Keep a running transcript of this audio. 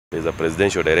There's a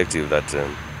presidential directive that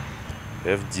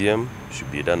FGM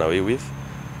should be done away with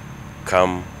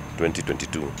come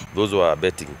 2022. Those who are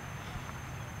abetting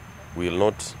will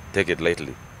not take it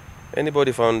lightly.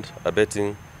 Anybody found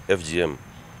abetting FGM,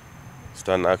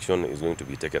 stern action is going to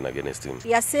be taken against him.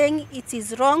 We are saying it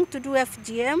is wrong to do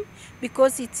FGM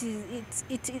because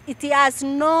it has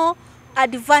no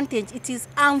advantage. It is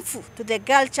harmful to the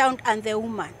girl child and the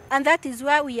woman, and that is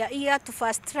why we are here to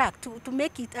fast track, to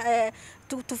make it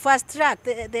to fast track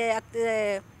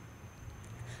the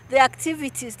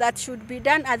activities that should be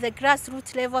done at the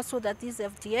grassroots level so that this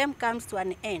FGM comes to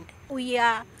an end. We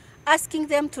are asking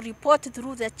them to report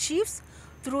through the chiefs,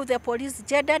 through the police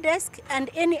gender desk, and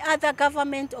any other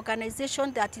government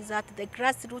organization that is at the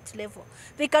grassroots level.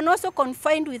 They can also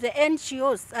confine with the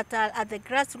NGOs that are at the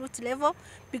grassroots level,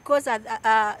 because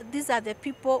these are the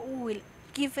people who will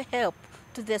give help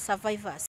to the survivors.